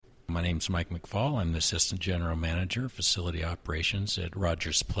My name's Mike McFall. I'm the Assistant General Manager, Facility Operations at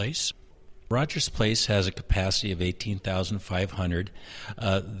Rogers Place. Rogers Place has a capacity of 18,500.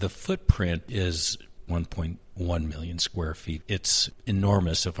 The footprint is 1.1 million square feet. It's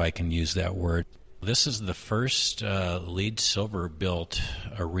enormous, if I can use that word. This is the first LEED Silver built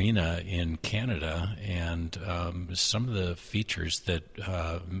arena in Canada, and some of the features that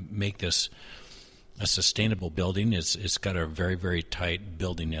make this a sustainable building is it's got a very, very tight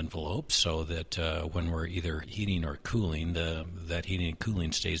building envelope so that when we're either heating or cooling, that heating and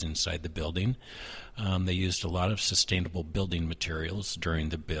cooling stays inside the building. They used a lot of sustainable building materials during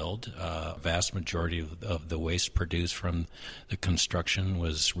the build. Vast majority of the waste produced from the construction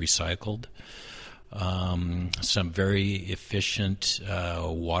was recycled. Some very efficient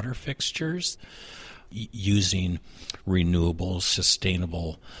water fixtures using renewable,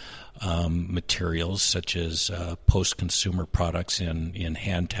 sustainable materials such as post-consumer products in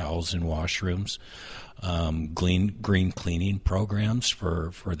hand towels and washrooms, green cleaning programs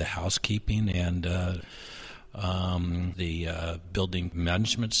for the housekeeping, and the building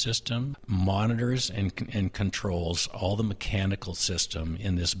management system monitors and controls all the mechanical system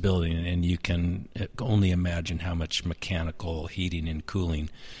in this building, and you can only imagine how much mechanical heating and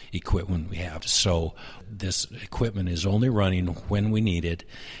cooling equipment we have. So this equipment is only running when we need it,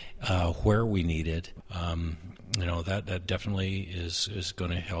 where we need it. That definitely is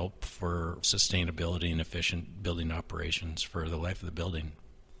going to help for sustainability and efficient building operations for the life of the building.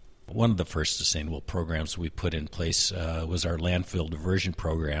 One of the first sustainable programs we put in place was our landfill diversion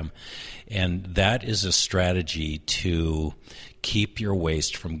program, and that is a strategy to keep your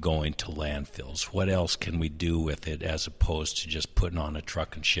waste from going to landfills. What else can we do with it as opposed to just putting on a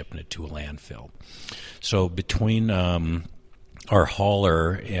truck and shipping it to a landfill? So between our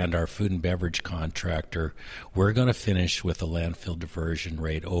hauler and our food and beverage contractor, we're going to finish with a landfill diversion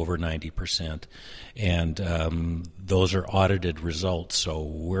rate over 90%, and those are audited results. So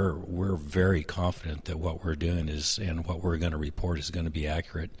we're very confident that what we're doing is, and what we're going to report is going to be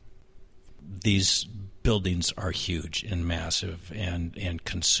accurate. These buildings are huge and massive, and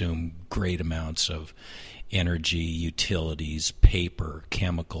consume great amounts of energy, utilities, paper,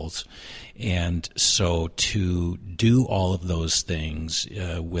 chemicals. And so to do all of those things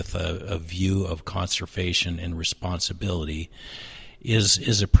with a view of conservation and responsibility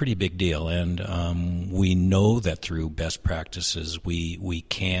is a pretty big deal. And we know that through best practices we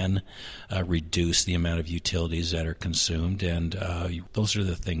can reduce the amount of utilities that are consumed, and those are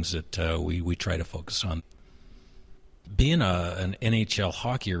the things that we try to focus on. Being an NHL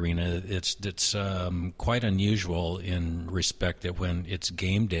hockey arena, it's quite unusual in respect that when it's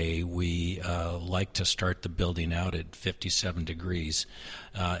game day, we like to start the building out at 57 degrees,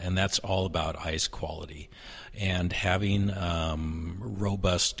 and that's all about ice quality. And having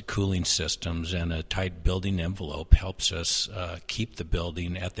robust cooling systems and a tight building envelope helps us keep the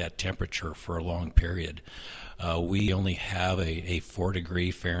building at that temperature for a long period. We only have a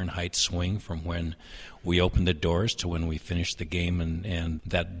 4-degree Fahrenheit swing from when we open the doors to when we finish the game, and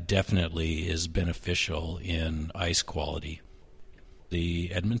that definitely is beneficial in ice quality.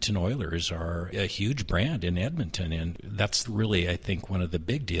 The Edmonton Oilers are a huge brand in Edmonton, and that's really, I think, one of the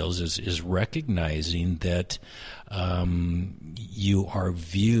big deals is recognizing that you are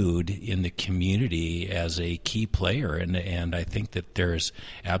viewed in the community as a key player, and I think that there's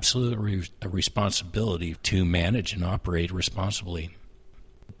absolutely a responsibility to manage and operate responsibly.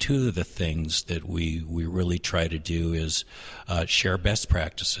 Two of the things that we really try to do is share best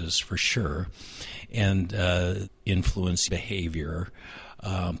practices for sure, and influence behavior,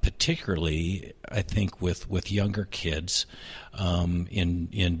 particularly I think with younger kids,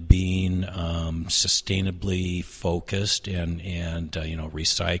 in being sustainably focused and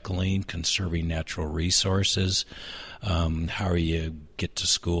recycling, conserving natural resources. How do you get to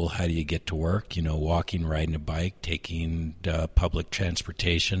school? How do you get to work? Walking, riding a bike, taking public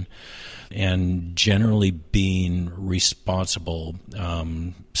transportation, and generally being responsible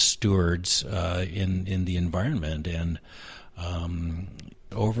stewards in the environment. And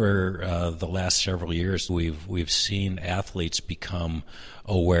over the last several years, we've seen athletes become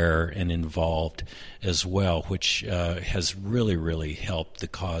aware and involved as well, which has really, really helped the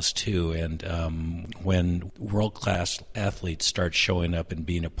cause too. And when world-class athletes start showing up and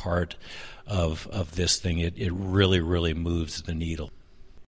being a part of this thing, it really, really moves the needle.